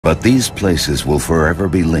But these places will forever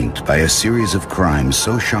be linked by a series of crimes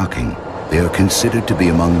so shocking, they are considered to be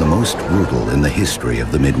among the most brutal in the history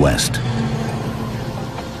of the Midwest.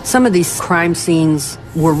 Some of these crime scenes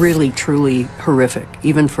were really, truly horrific,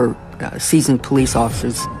 even for seasoned police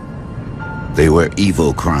officers. They were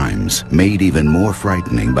evil crimes, made even more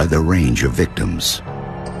frightening by the range of victims.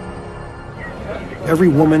 Every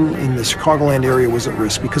woman in the Chicagoland area was at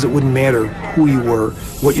risk because it wouldn't matter who you were,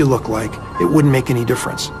 what you looked like. It wouldn't make any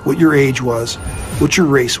difference. What your age was, what your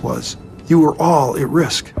race was. You were all at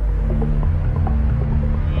risk.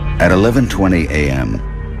 At 11:20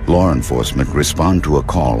 a.m., law enforcement respond to a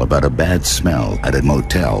call about a bad smell at a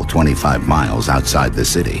motel 25 miles outside the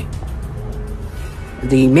city.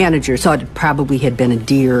 The manager thought it probably had been a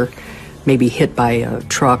deer, maybe hit by a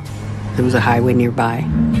truck. There was a highway nearby.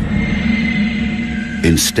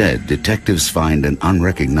 Instead, detectives find an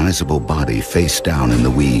unrecognizable body face down in the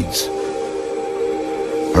weeds.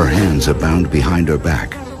 Her hands are bound behind her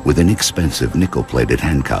back with inexpensive nickel-plated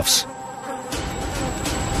handcuffs.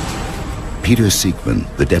 Peter Siekman,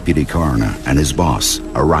 the deputy coroner, and his boss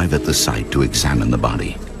arrive at the site to examine the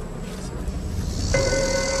body.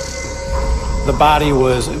 The body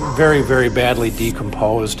was very, very badly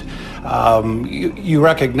decomposed. You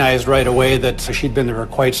recognized right away that she'd been there for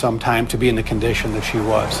quite some time to be in the condition that she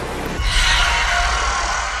was.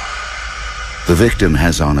 The victim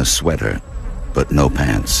has on a sweater, but no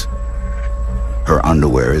pants. Her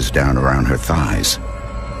underwear is down around her thighs.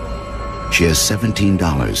 She has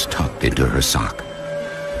 $17 tucked into her sock.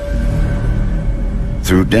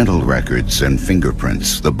 Through dental records and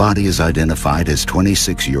fingerprints, the body is identified as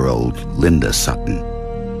 26-year-old Linda Sutton.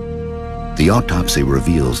 The autopsy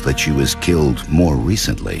reveals that she was killed more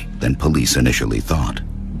recently than police initially thought.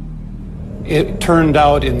 It turned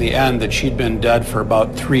out in the end that she'd been dead for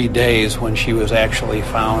about 3 days when she was actually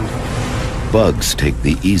found. Bugs take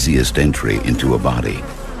the easiest entry into a body,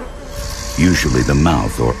 usually the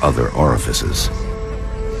mouth or other orifices.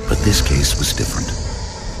 But this case was different.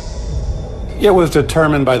 It was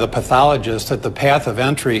determined by the pathologist that the path of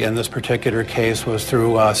entry in this particular case was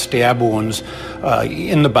through stab wounds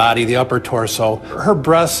in the body, the upper torso. Her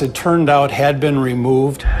breasts, it turned out, had been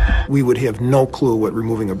removed. We would have no clue what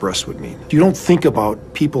removing a breast would mean. You don't think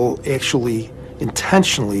about people actually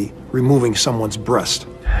intentionally removing someone's breast.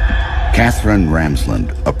 Catherine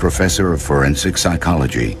Ramsland, a professor of forensic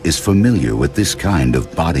psychology, is familiar with this kind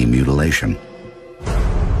of body mutilation.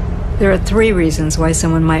 There are 3 reasons why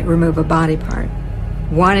someone might remove a body part.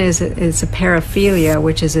 One is it's a paraphilia,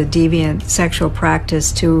 which is a deviant sexual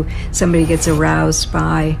practice to somebody gets aroused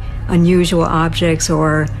by unusual objects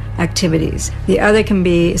or activities. The other can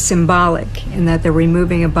be symbolic, in that they're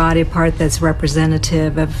removing a body part that's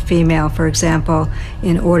representative of a female, for example,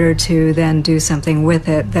 in order to then do something with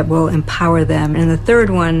it that will empower them. And the third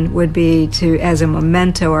one would be to, as a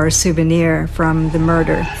memento or a souvenir from the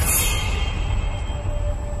murder.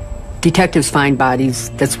 Detectives find bodies,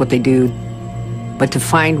 that's what they do. But to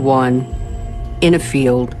find one in a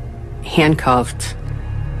field, handcuffed,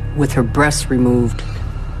 with her breasts removed,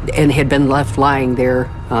 and had been left lying there,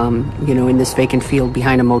 in this vacant field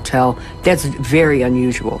behind a motel, that's very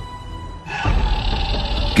unusual.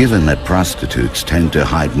 Given that prostitutes tend to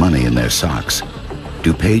hide money in their socks,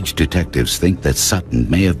 DuPage detectives think that Sutton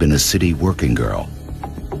may have been a city working girl.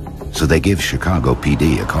 So they give Chicago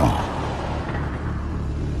PD a call.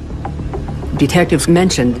 Detectives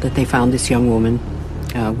mentioned that they found this young woman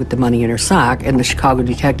with the money in her sock, and the Chicago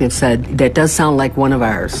detective said, that does sound like one of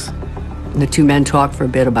ours. The 2 men talked for a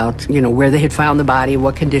bit about, where they had found the body,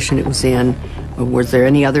 what condition it was in, was there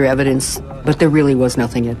any other evidence, but there really was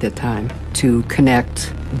nothing at that time to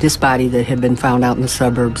connect this body that had been found out in the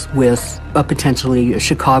suburbs with a potentially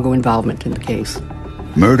Chicago involvement in the case.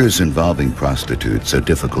 Murders involving prostitutes are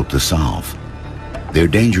difficult to solve. Their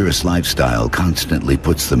dangerous lifestyle constantly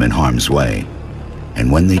puts them in harm's way, and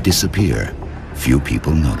when they disappear, few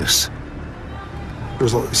people notice. There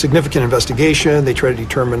was a significant investigation. They tried to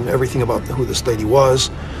determine everything about who this lady was,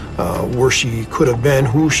 where she could have been,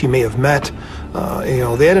 who she may have met.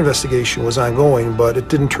 That investigation was ongoing, but it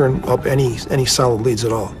didn't turn up any solid leads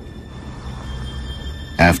at all.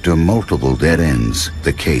 After multiple dead ends,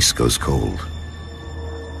 the case goes cold.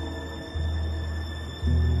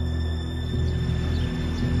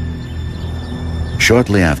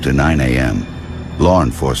 Shortly after 9 a.m., law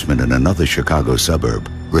enforcement in another Chicago suburb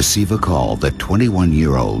receive a call that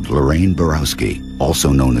 21-year-old Lorraine Borowski,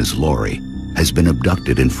 also known as Lori, has been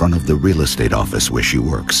abducted in front of the real estate office where she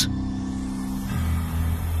works.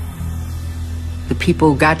 The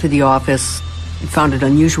people got to the office and found it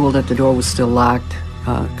unusual that the door was still locked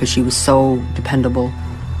because she was so dependable.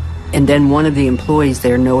 And then one of the employees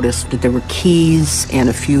there noticed that there were keys and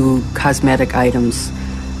a few cosmetic items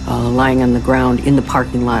lying on the ground in the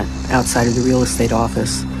parking lot outside of the real estate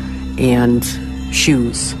office, and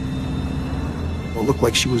shoes. It looked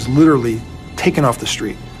like she was literally taken off the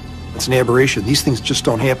street. It's an aberration. These things just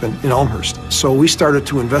don't happen in Elmhurst. So we started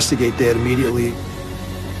to investigate that immediately.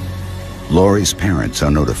 Lori's parents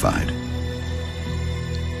are notified.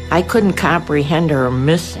 I couldn't comprehend her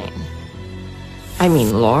missing. I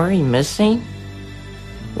mean, Lori missing?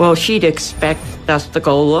 Well, she'd expect us to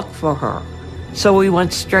go look for her. So we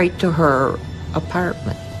went straight to her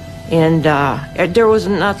apartment. And there was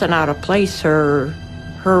nothing out of place. Her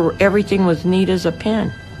everything was neat as a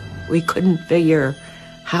pin. We couldn't figure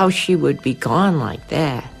how she would be gone like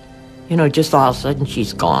that. You know, just all of a sudden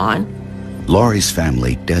she's gone. Lori's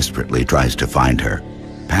family desperately tries to find her,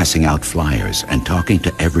 passing out flyers and talking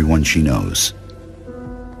to everyone she knows.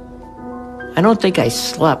 I don't think I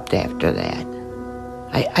slept after that.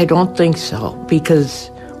 I don't think so, because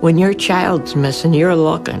when your child's missing, you're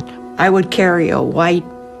looking. I would carry a white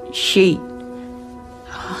sheet.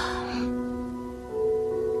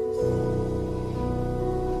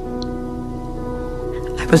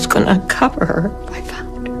 I was gonna cover her if I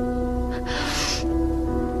found her.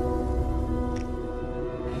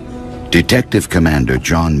 Detective Commander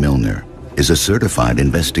John Milner is a certified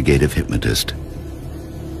investigative hypnotist.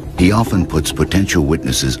 He often puts potential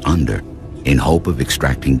witnesses under in hope of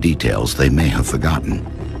extracting details they may have forgotten.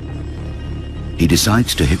 He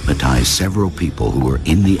decides to hypnotize several people who were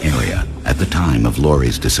in the area at the time of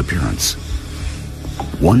Lori's disappearance.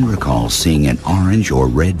 One recalls seeing an orange or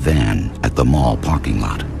red van at the mall parking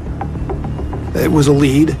lot. It was a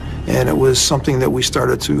lead, and it was something that we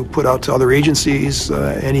started to put out to other agencies.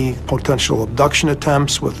 Any potential abduction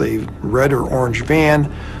attempts with a red or orange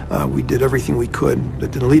van, we did everything we could.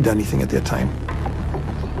 That didn't lead to anything at that time.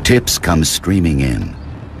 Tips come streaming in,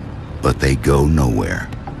 but they go nowhere.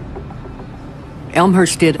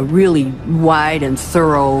 Elmhurst did a really wide and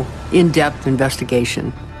thorough, in-depth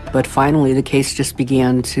investigation. But finally, the case just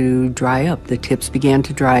began to dry up. The tips began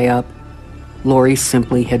to dry up. Lori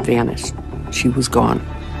simply had vanished. She was gone.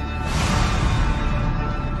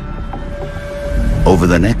 Over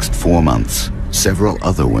the next 4 months, several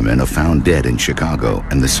other women are found dead in Chicago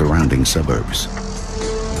and the surrounding suburbs.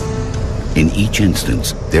 In each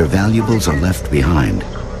instance, their valuables are left behind,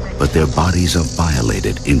 but their bodies are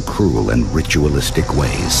violated in cruel and ritualistic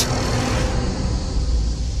ways.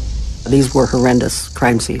 These were horrendous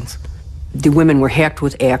crime scenes. The women were hacked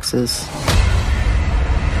with axes.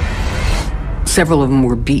 Several of them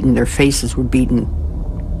were beaten. Their faces were beaten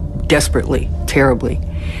desperately, terribly.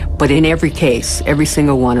 But in every case, every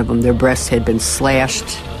single one of them, their breasts had been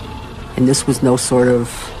slashed, and this was no sort of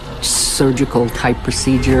surgical type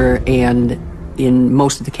procedure, and in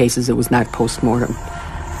most of the cases it was not post-mortem.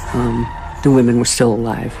 The women were still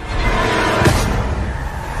alive.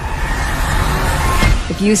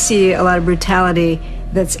 If you see a lot of brutality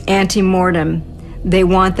that's ante-mortem, they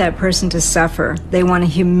want that person to suffer. They want to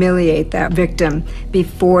humiliate that victim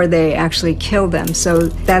before they actually kill them. So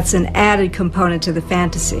that's an added component to the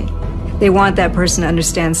fantasy. They want that person to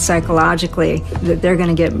understand psychologically that they're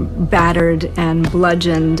going to get battered and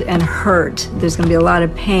bludgeoned and hurt. There's going to be a lot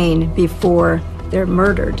of pain before they're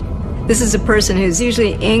murdered. This is a person who's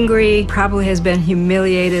usually angry, probably has been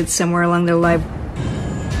humiliated somewhere along their life.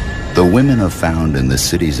 The women are found in the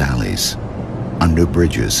city's alleys, under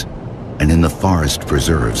bridges, and in the forest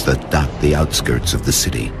preserves that dot the outskirts of the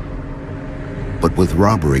city. But with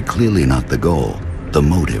robbery clearly not the goal, the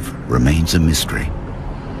motive remains a mystery.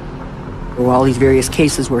 While all these various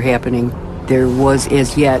cases were happening, there was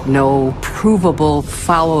as yet no provable,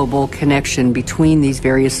 followable connection between these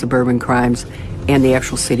various suburban crimes and the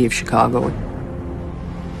actual city of Chicago.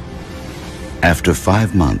 After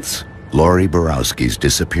 5 months, Lori Borowski's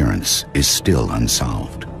disappearance is still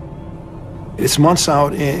unsolved. It's months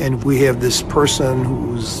out, and we have this person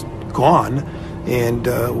who's gone, and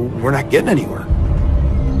we're not getting anywhere.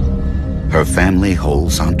 Her family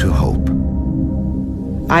holds on to hope.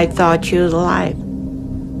 I thought she was alive.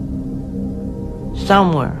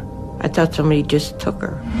 Somewhere. I thought somebody just took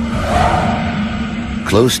her.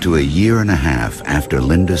 Close to a year and a half after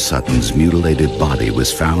Linda Sutton's mutilated body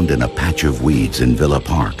was found in a patch of weeds in Villa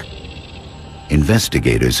Park,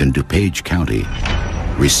 investigators in DuPage County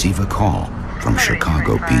receive a call from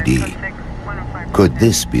Chicago PD. Could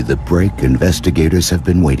this be the break investigators have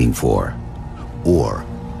been waiting for? Or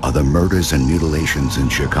are the murders and mutilations in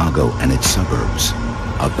Chicago and its suburbs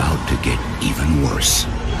about to get even worse?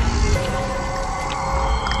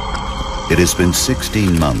 It has been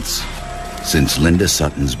 16 months since Linda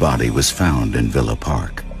Sutton's body was found in Villa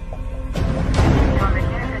Park.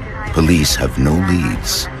 Police have no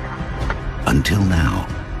leads. Until now.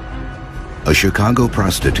 A Chicago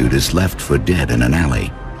prostitute is left for dead in an alley.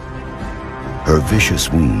 Her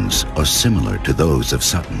vicious wounds are similar to those of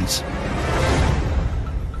Sutton's.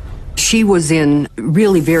 She was in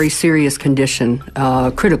really very serious condition,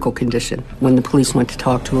 critical condition, when the police went to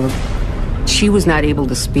talk to her. She was not able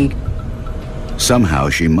to speak. Somehow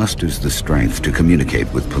she musters the strength to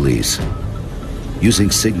communicate with police. Using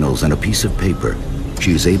signals and a piece of paper,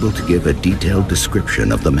 she is able to give a detailed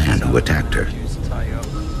description of the man who attacked her.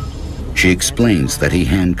 She explains that he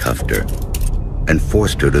handcuffed her and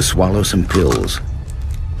forced her to swallow some pills.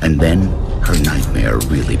 And then her nightmare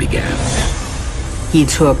really began. He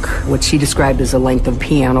took what she described as a length of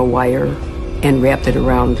piano wire and wrapped it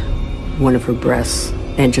around one of her breasts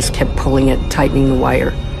and just kept pulling it, tightening the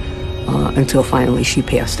wire until finally she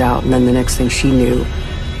passed out. And then the next thing she knew,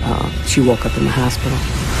 she woke up in the hospital.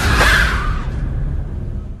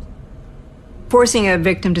 Forcing a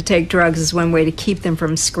victim to take drugs is one way to keep them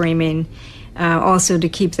from screaming, also to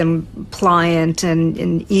keep them pliant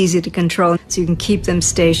and easy to control, so you can keep them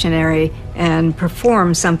stationary and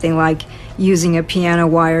perform something like using a piano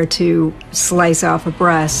wire to slice off a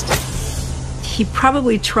breast. He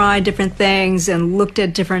probably tried different things and looked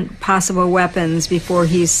at different possible weapons before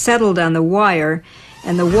he settled on the wire.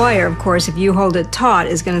 And the wire, of course, if you hold it taut,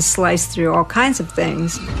 is going to slice through all kinds of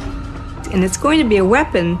things. And it's going to be a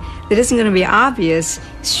weapon that isn't going to be obvious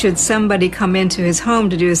should somebody come into his home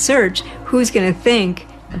to do a search. Who's going to think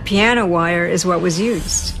a piano wire is what was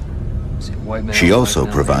used? She also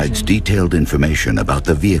provides detailed information about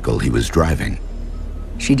the vehicle he was driving.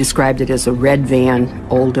 She described it as a red van,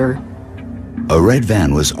 older. A red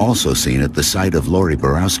van was also seen at the site of Lori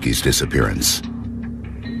Borowski's disappearance.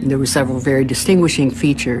 There were several very distinguishing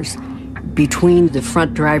features. Between the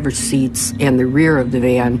front driver's seats and the rear of the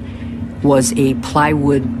van was a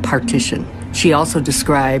plywood partition. She also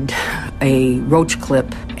described a roach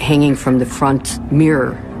clip hanging from the front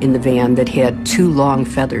mirror in the van that had two long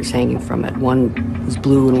feathers hanging from it. One was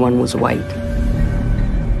blue and one was white.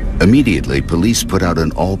 Immediately, police put out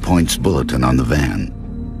an all-points bulletin on the van.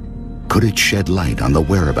 Could it shed light on the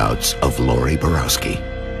whereabouts of Lori Borowski?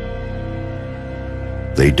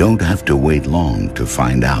 They don't have to wait long to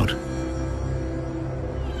find out.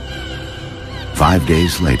 5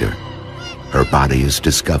 days later, her body is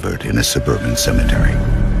discovered in a suburban cemetery.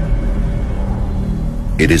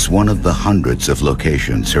 It is one of the hundreds of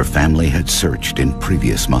locations her family had searched in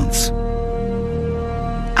previous months.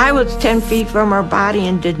 I was 10 feet from her body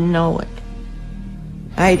and didn't know it.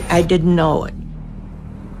 I didn't know it.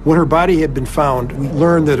 When her body had been found, we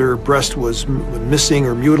learned that her breast was missing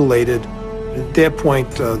or mutilated. At that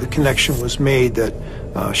point, the connection was made that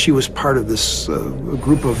she was part of this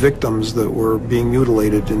group of victims that were being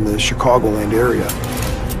mutilated in the Chicagoland area.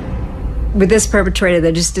 With this perpetrator,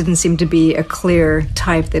 there just didn't seem to be a clear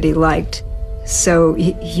type that he liked. So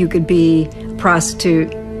you could be a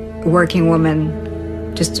prostitute, a working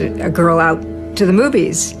woman, just a girl out to the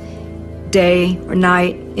movies, day or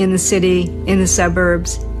night, in the city, in the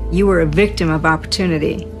suburbs. You were a victim of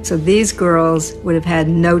opportunity. So these girls would have had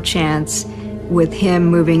no chance with him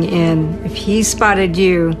moving in. If he spotted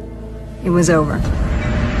you, it was over.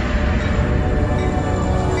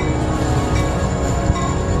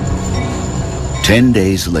 "10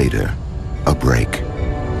 days later, a break.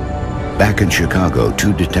 Back in Chicago,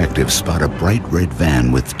 two detectives spot a bright red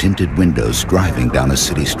van with tinted windows driving down a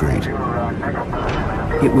city street.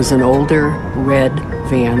 It was an older red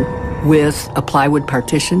van with a plywood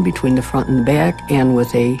partition between the front and the back, and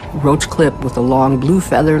with a roach clip with a long blue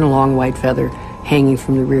feather and a long white feather hanging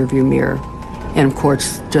from the rearview mirror. And of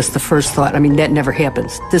course, just the first thought, I mean, that never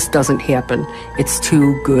happens. This doesn't happen. It's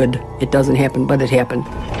too good. It doesn't happen, but it happened.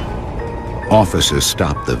 Officers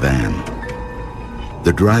stop the van.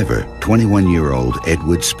 The driver, 21-year-old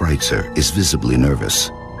Edward Spreitzer, is visibly nervous.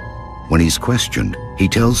 When he's questioned, he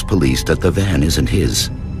tells police that the van isn't his.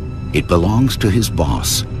 It belongs to his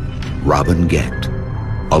boss, Robin Gecht,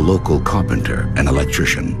 a local carpenter and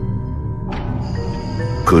electrician.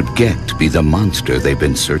 Could Gecht be the monster they've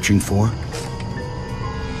been searching for?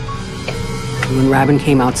 When Robin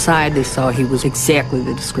came outside, they saw he was exactly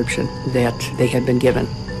the description that they had been given.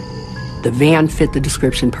 The van fit the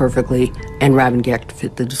description perfectly, and Robin Gecht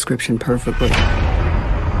fit the description perfectly.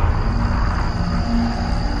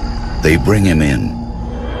 They bring him in.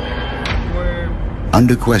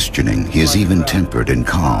 Under questioning, he is even tempered and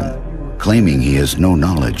calm, claiming he has no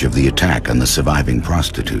knowledge of the attack on the surviving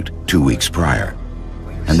prostitute 2 weeks prior,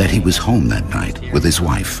 and that he was home that night with his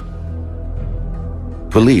wife.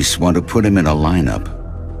 Police want to put him in a lineup,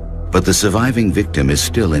 but the surviving victim is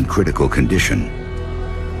still in critical condition.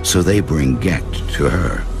 so they bring Gecht to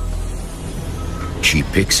her. She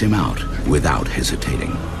picks him out without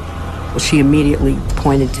hesitating. She immediately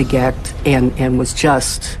pointed to Gecht and was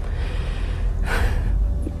just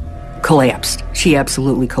collapsed. She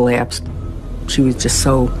absolutely collapsed. She was just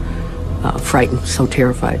so frightened, so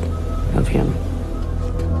terrified of him.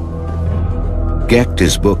 Gecht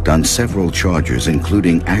is booked on several charges,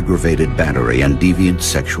 including aggravated battery and deviant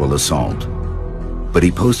sexual assault. But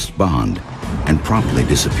he posts bond and promptly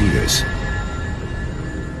disappears.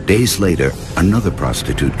 Days later, another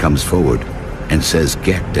prostitute comes forward and says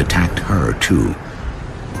Gecht attacked her too.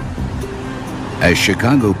 As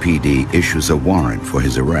Chicago PD issues a warrant for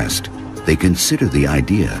his arrest, they consider the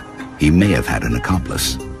idea he may have had an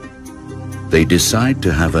accomplice. They decide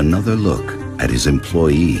to have another look at his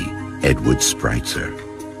employee, Edward Spreitzer.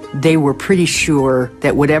 They were pretty sure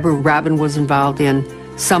that whatever Robin was involved in,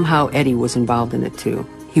 somehow Eddie was involved in it too.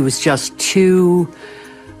 He was just too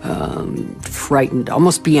frightened,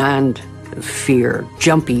 almost beyond fear,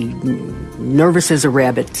 jumpy, nervous as a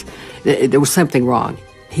rabbit. There was something wrong.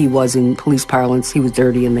 He was, in police parlance, he was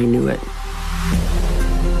dirty and they knew it.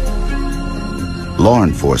 Law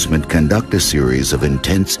enforcement conduct a series of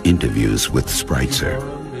intense interviews with Spreitzer.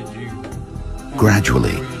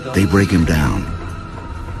 Gradually, they break him down.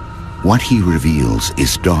 What he reveals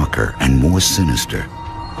is darker and more sinister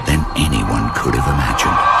than anyone could have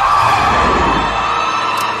imagined.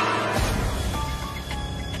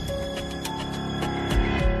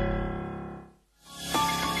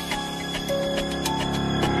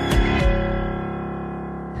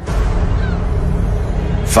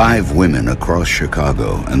 5 women across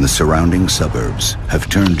Chicago and the surrounding suburbs have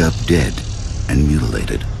turned up dead and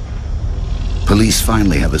mutilated. Police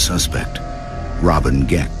finally have a suspect, Robin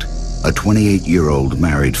Gecht, a 28-year-old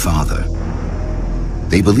married father.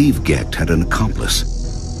 They believe Gecht had an accomplice,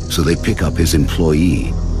 so they pick up his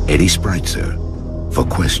employee, Eddie Spreitzer, for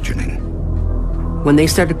questioning. When they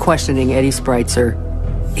started questioning Eddie Spreitzer,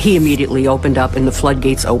 he immediately opened up and the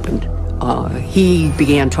floodgates opened. He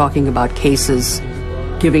began talking about cases,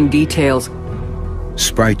 giving details.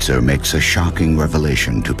 Spreitzer makes a shocking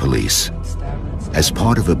revelation to police. As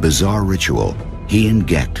part of a bizarre ritual, he and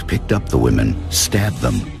Gecht picked up the women, stabbed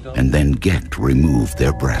them, and then Gecht removed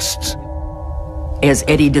their breasts. As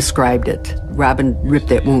Eddie described it, Robin ripped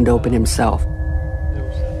that wound open himself.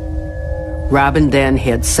 Robin then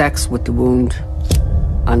had sex with the wound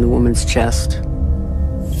on the woman's chest.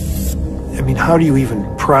 I mean, how do you even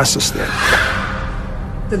process that?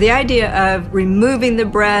 So the idea of removing the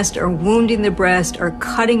breast or wounding the breast or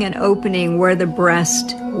cutting an opening where the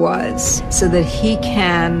breast was so that he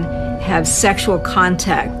can have sexual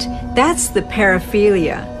contact, that's the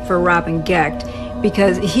paraphilia for Robin Gecht,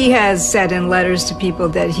 because he has said in letters to people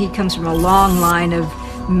that he comes from a long line of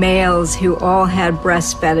males who all had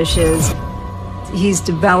breast fetishes. He's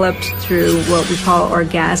developed through what we call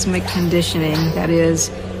orgasmic conditioning, that is,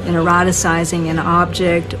 in eroticizing an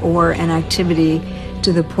object or an activity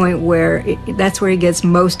to the point where that's where he gets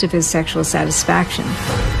most of his sexual satisfaction.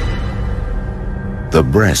 The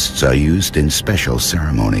breasts are used in special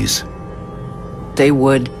ceremonies. They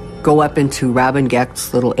would go up into Robin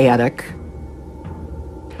Gecht's little attic,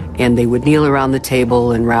 and they would kneel around the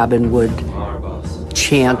table, and Robin would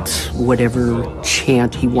chant whatever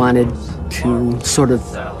chant he wanted to sort of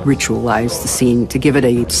ritualize the scene, to give it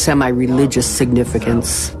a semi-religious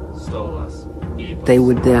significance. They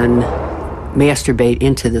would then masturbate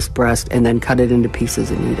into this breast and then cut it into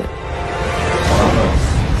pieces and eat it.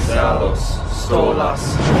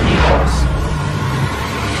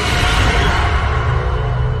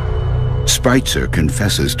 Spreitzer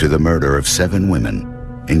confesses to the murder of 7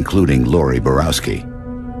 women, including Lori Borowski.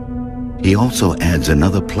 He also adds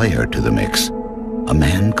another player to the mix, a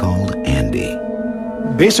man called Andy.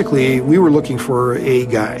 Basically, we were looking for a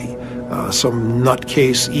guy, some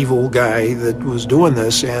nutcase evil guy that was doing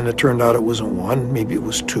this, and it turned out it wasn't 1, maybe it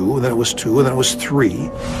was 2, and then it was 2, and then it was 3.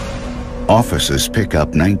 Officers pick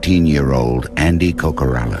up 19-year-old Andy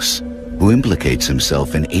Kokorales, who implicates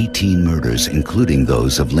himself in 18 murders, including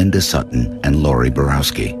those of Linda Sutton and Lori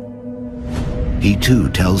Borowski. He too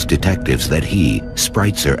tells detectives that he,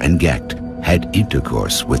 Spreitzer, and Gecht had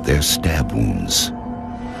intercourse with their stab wounds.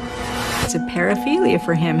 It's a paraphilia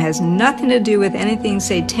for him, has nothing to do with anything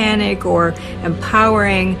satanic or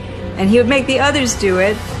empowering, and he would make the others do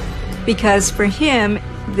it because for him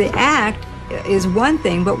the act is one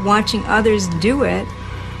thing, but watching others do it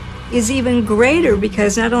is even greater,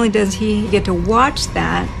 because not only does he get to watch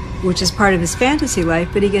that, which is part of his fantasy life,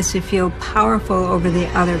 but he gets to feel powerful over the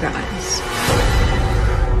other guys.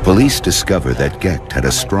 Police discover that Gecht had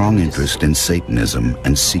a strong interest in Satanism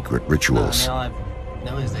and secret rituals.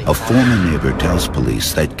 A former neighbor tells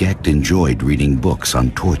police that Gecht enjoyed reading books on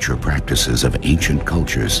torture practices of ancient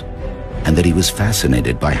cultures, and that he was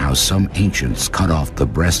fascinated by how some ancients cut off the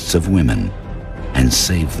breasts of women and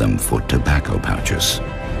saved them for tobacco pouches.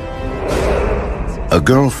 A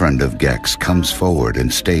girlfriend of Gecht's comes forward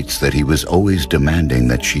and states that he was always demanding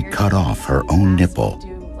that she cut off her own nipple,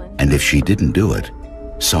 and if she didn't do it,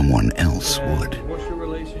 someone else would.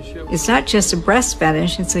 It's not just a breast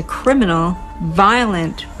fetish, it's a criminal,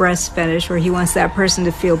 violent breast fetish where he wants that person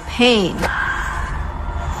to feel pain.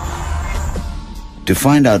 To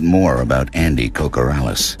find out more about Andy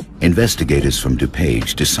Kokoralis, investigators from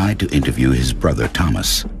DuPage decide to interview his brother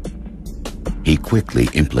Thomas. He quickly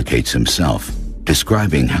implicates himself,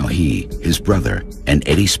 describing how he, his brother, and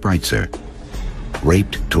Eddie Spreitzer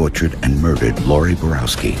raped, tortured, and murdered Lori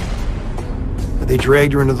Borowski. They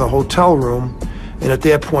dragged her into the hotel room, and at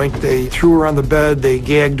that point they threw her on the bed, they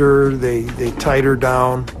gagged her, they tied her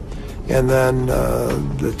down, and then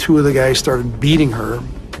the two of the guys started beating her,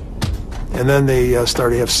 and then they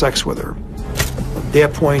started to have sex with her. At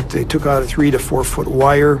that point they took out a 3 to 4 foot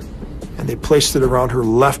wire and they placed it around her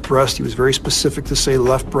left breast. He was very specific to say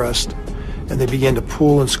left breast. And they began to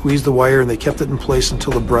pull and squeeze the wire, and they kept it in place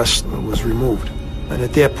until the breast was removed. And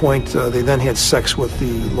at that point, they then had sex with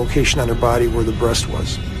the location on her body where the breast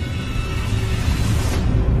was.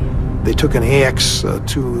 They took an axe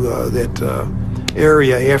to that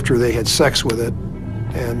area after they had sex with it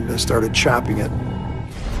and started chopping it.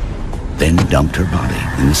 Then dumped her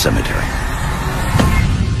body in the cemetery.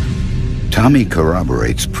 Tommy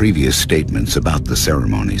corroborates previous statements about the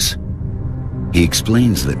ceremonies. He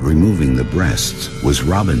explains that removing the breasts was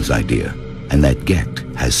Robin's idea and that Gecht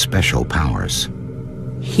has special powers.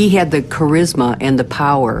 He had the charisma and the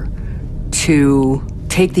power to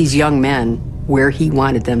take these young men where he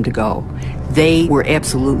wanted them to go. They were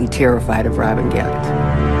absolutely terrified of Robin Gecht.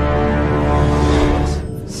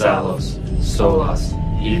 Salos, solas,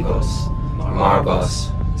 higos, marbas,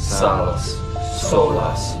 salas,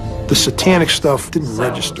 solas. The satanic stuff didn't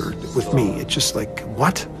register with me. It's just like,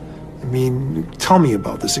 what? I mean, tell me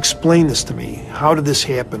about this. Explain this to me. How did this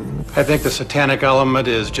happen? I think the satanic element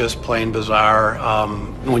is just plain bizarre.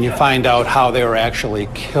 When you find out how they were actually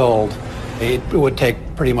killed, it would take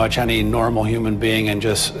pretty much any normal human being and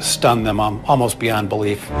just stun them almost beyond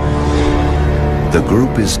belief. The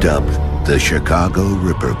group is dubbed the Chicago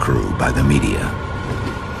Ripper Crew by the media.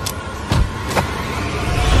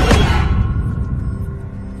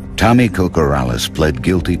 Tommy Kokoralis pled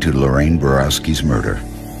guilty to Lorraine Borowski's murder.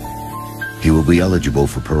 He will be eligible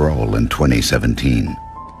for parole in 2017.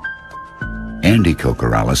 Andy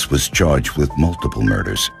Kokoralis was charged with multiple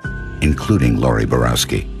murders, including Lori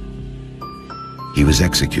Borowski. He was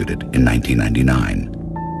executed in 1999.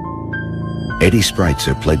 Eddie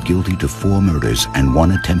Spreitzer pled guilty to 4 murders and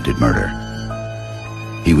 1 attempted murder.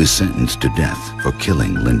 He was sentenced to death for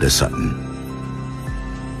killing Linda Sutton.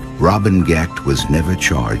 Robin Gecht was never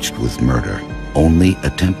charged with murder, only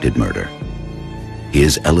attempted murder. He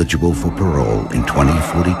is eligible for parole in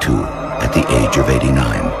 2042 at the age of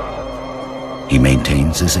 89. He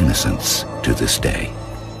maintains his innocence to this day.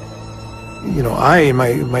 You know,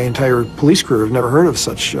 my entire police career have never heard of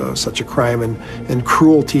such a crime and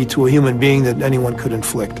cruelty to a human being that anyone could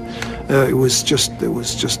inflict. It was just,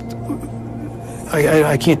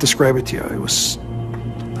 I can't describe it to you. It was.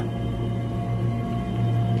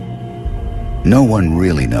 No one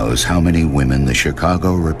really knows how many women the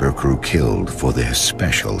Chicago Ripper Crew killed for their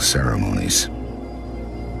special ceremonies.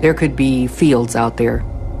 There could be fields out there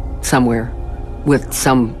somewhere with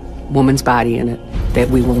some woman's body in it that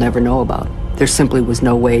we will never know about. There simply was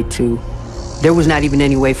no way to, there was not even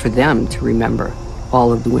any way for them to remember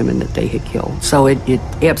all of the women that they had killed. So it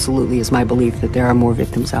absolutely is my belief that there are more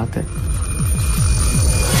victims out there.